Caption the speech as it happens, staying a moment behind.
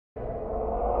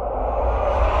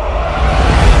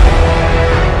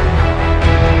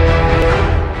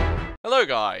Hello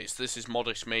guys, this is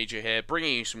Modest Major here,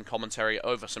 bringing you some commentary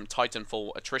over some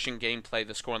Titanfall Attrition gameplay.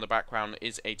 The score in the background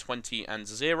is a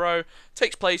 20-0.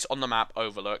 Takes place on the map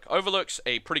Overlook. Overlook's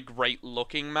a pretty great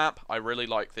looking map. I really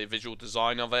like the visual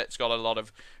design of it. It's got a lot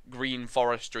of green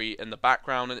forestry in the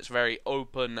background and it's very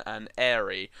open and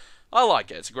airy. I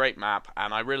like it. It's a great map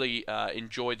and I really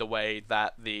enjoy the way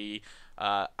that the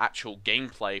actual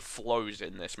gameplay flows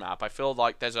in this map. I feel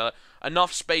like there's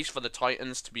enough space for the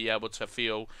Titans to be able to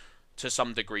feel to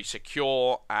some degree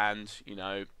secure and, you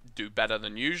know, do better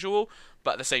than usual,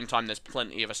 but at the same time there's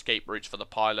plenty of escape routes for the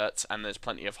pilots and there's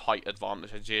plenty of height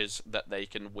advantages that they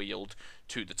can wield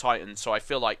to the Titans. So I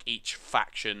feel like each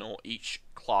faction or each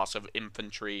class of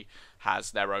infantry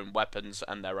has their own weapons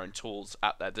and their own tools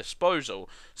at their disposal.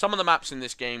 Some of the maps in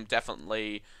this game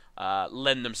definitely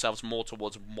lend themselves more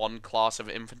towards one class of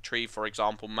infantry. For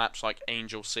example, maps like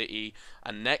Angel City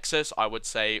and Nexus, I would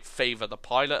say, favor the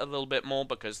pilot a little bit more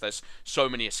because there's so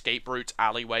many escape routes,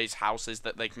 alleyways, houses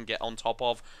that they can get on top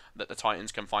of, that the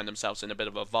Titans can find themselves in a bit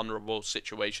of a vulnerable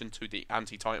situation to the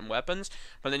anti-Titan weapons.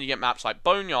 But then you get maps like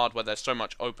Boneyard where there's so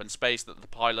much open space that the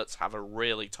pilots have a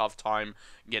really tough time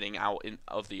getting out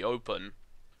of the open.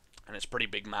 And it's a pretty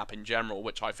big map in general,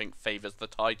 which I think favors the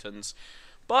Titans.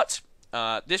 But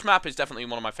this map is definitely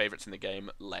one of my favorites in the game,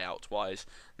 layout-wise.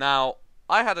 Now,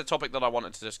 I had a topic that I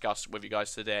wanted to discuss with you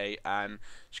guys today, and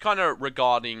it's kind of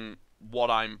regarding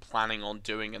what I'm planning on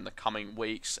doing in the coming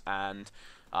weeks, and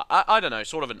I don't know,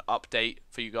 sort of an update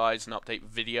for you guys, an update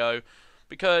video,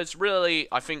 because really,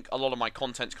 I think a lot of my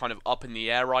content's kind of up in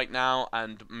the air right now,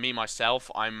 and me,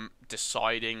 myself, I'm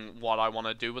deciding what I want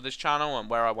to do with this channel and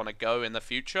where I want to go in the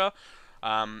future.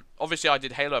 Obviously I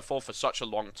did Halo 4 for such a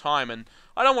long time, and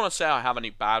I don't want to say I have any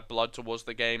bad blood towards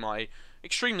the game. I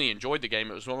extremely enjoyed the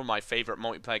game. It was one of my favorite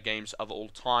multiplayer games of all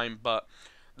time, but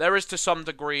there is to some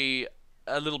degree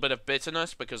a little bit of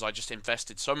bitterness because I just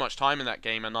invested so much time in that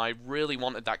game and I really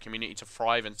wanted that community to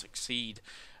thrive and succeed.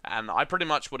 And I pretty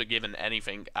much would have given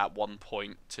anything at one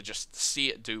point to just see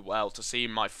it do well, to see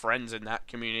my friends in that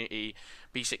community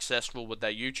be successful with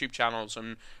their YouTube channels.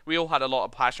 And we all had a lot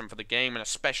of passion for the game, and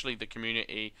especially the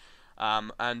community.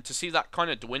 And to see that kind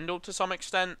of dwindle to some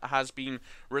extent has been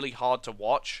really hard to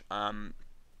watch.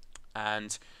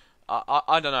 And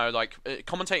I don't know, like,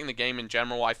 commentating the game in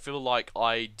general, I feel like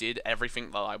I did everything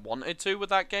that I wanted to with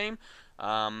that game.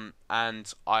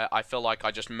 And I feel like I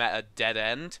just met a dead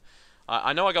end.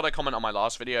 I know I got a comment on my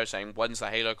last video saying, when's the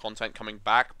Halo content coming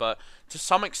back, but to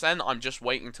some extent, I'm just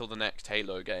waiting till the next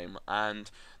Halo game,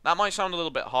 and that might sound a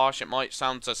little bit harsh. It might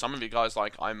sound to some of you guys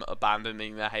like I'm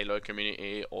abandoning the Halo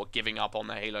community or giving up on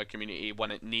the Halo community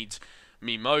when it needs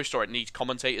me most, or it needs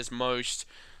commentators most.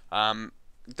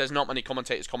 There's not many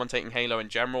commentators commentating Halo in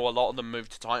general. A lot of them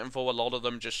moved to Titanfall. A lot of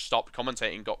them just stopped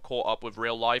commentating, got caught up with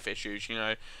real life issues. You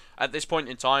know, at this point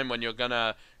in time, when you're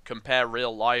gonna compare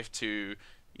real life to,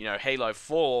 you know, Halo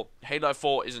 4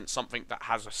 isn't something that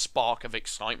has a spark of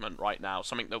excitement right now,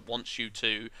 something that wants you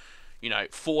to, you know,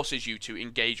 forces you to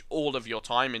engage all of your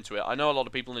time into it. I know a lot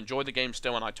of people enjoy the game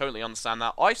still, and I totally understand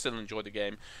that. I still enjoy the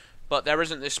game, but there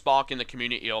isn't this spark in the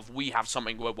community of, we have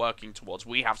something we're working towards,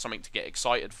 we have something to get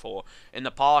excited for. In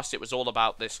the past, it was all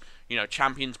about this, you know,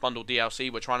 Champions Bundle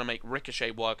DLC. We're trying to make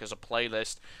Ricochet work as a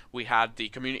playlist. We had the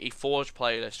Community Forge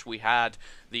playlist. We had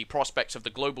the prospects of the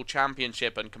Global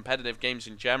Championship and competitive games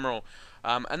in general.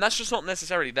 And that's just not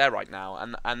necessarily there right now,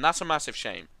 and that's a massive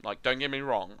shame. Like, don't get me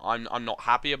wrong, I'm not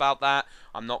happy about that.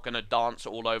 I'm not going to dance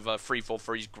all over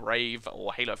 343's grave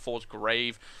or Halo 4's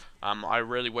grave. I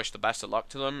really wish the best of luck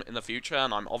to them in the future,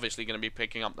 and I'm obviously going to be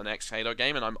picking up the next Halo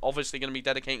game, and I'm obviously going to be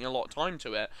dedicating a lot of time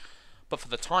to it. But for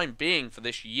the time being, for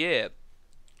this year,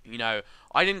 you know,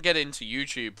 I didn't get into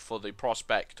YouTube for the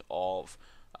prospect of,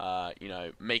 you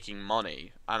know, making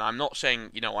money. And I'm not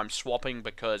saying, you know, I'm swapping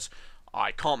because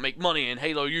I can't make money in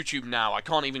Halo YouTube now. I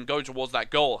can't even go towards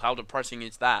that goal. How depressing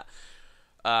is that?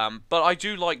 But I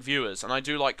do like viewers, and I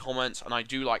do like comments, and I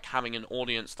do like having an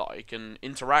audience that I can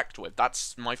interact with.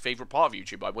 That's my favourite part of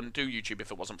YouTube. I wouldn't do YouTube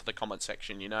if it wasn't for the comment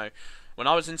section, you know. When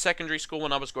I was in secondary school,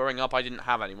 when I was growing up, I didn't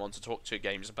have anyone to talk to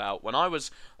games about. When I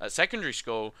was at secondary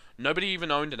school, nobody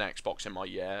even owned an Xbox in my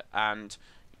year, and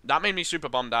that made me super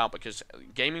bummed out because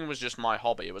gaming was just my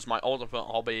hobby. It was my ultimate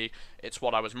hobby. It's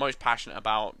what I was most passionate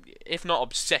about, if not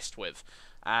obsessed with.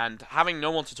 And having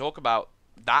no one to talk about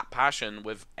that passion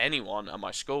with anyone at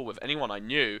my school, with anyone I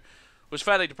knew, was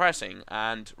fairly depressing.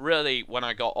 And really, when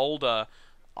I got older,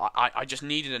 I just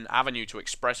needed an avenue to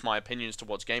express my opinions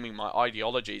towards gaming, my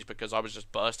ideologies, because I was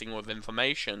just bursting with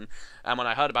information. And when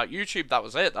I heard about YouTube, that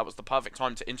was it. That was the perfect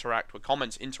time to interact with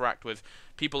comments, interact with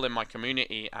people in my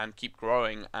community, and keep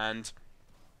growing. And,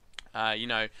 you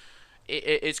know,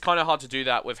 it's kind of hard to do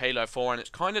that with Halo 4, and it's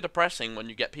kind of depressing when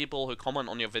you get people who comment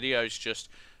on your videos just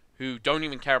who don't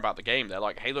even care about the game. They're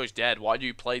like, Halo's dead, why do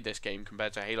you play this game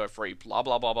compared to Halo 3, blah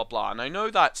blah blah blah blah. And I know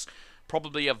that's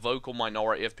probably a vocal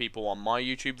minority of people on my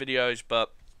YouTube videos,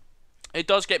 but it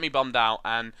does get me bummed out,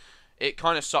 and it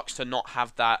kind of sucks to not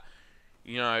have that,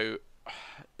 you know,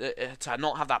 to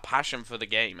not have that passion for the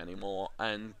game anymore,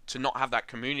 and to not have that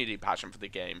community passion for the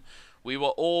game. We were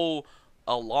all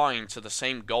aligned to the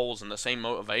same goals and the same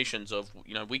motivations of,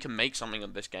 you know, we can make something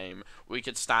of this game, we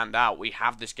could stand out, we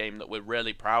have this game that we're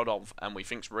really proud of and we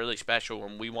think's really special,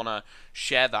 and we want to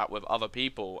share that with other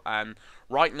people. And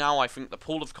right now I think the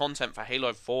pool of content for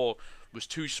Halo 4 was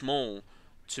too small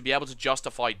to be able to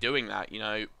justify doing that. You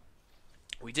know,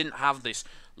 we didn't have this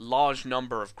large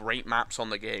number of great maps on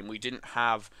the game. We didn't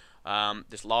have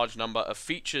this large number of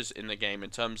features in the game in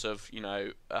terms of, you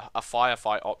know, a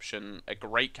firefight option, a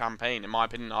great campaign. In my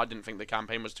opinion, I didn't think the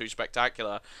campaign was too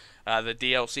spectacular. The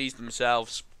DLCs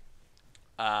themselves,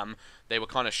 they were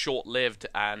kind of short-lived,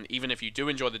 and even if you do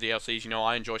enjoy the DLCs, you know,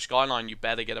 I enjoy Skyline, you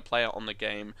better get a player on the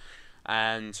game.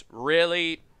 And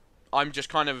really, I'm just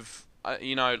kind of,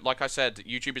 you know, like I said,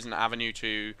 YouTube is an avenue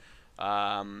to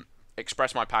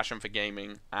express my passion for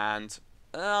gaming, and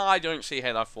I don't see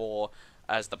Halo 4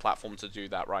 as the platform to do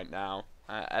that right now,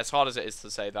 as hard as it is to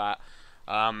say that.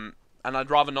 And I'd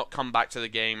rather not come back to the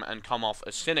game and come off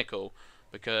as cynical,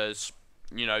 because,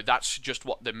 you know, that's just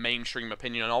what the mainstream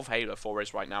opinion of Halo 4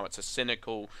 is right now. It's a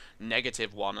cynical,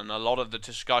 negative one, and a lot of the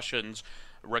discussions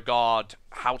regard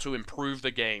how to improve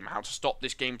the game, how to stop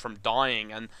this game from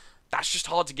dying, and that's just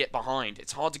hard to get behind.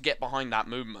 It's hard to get behind that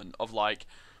movement of like,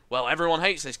 well, everyone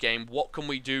hates this game, what can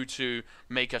we do to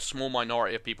make a small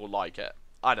minority of people like it?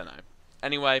 I don't know.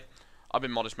 Anyway, I've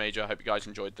been Modest Major. I hope you guys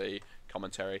enjoyed the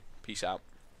commentary. Peace out.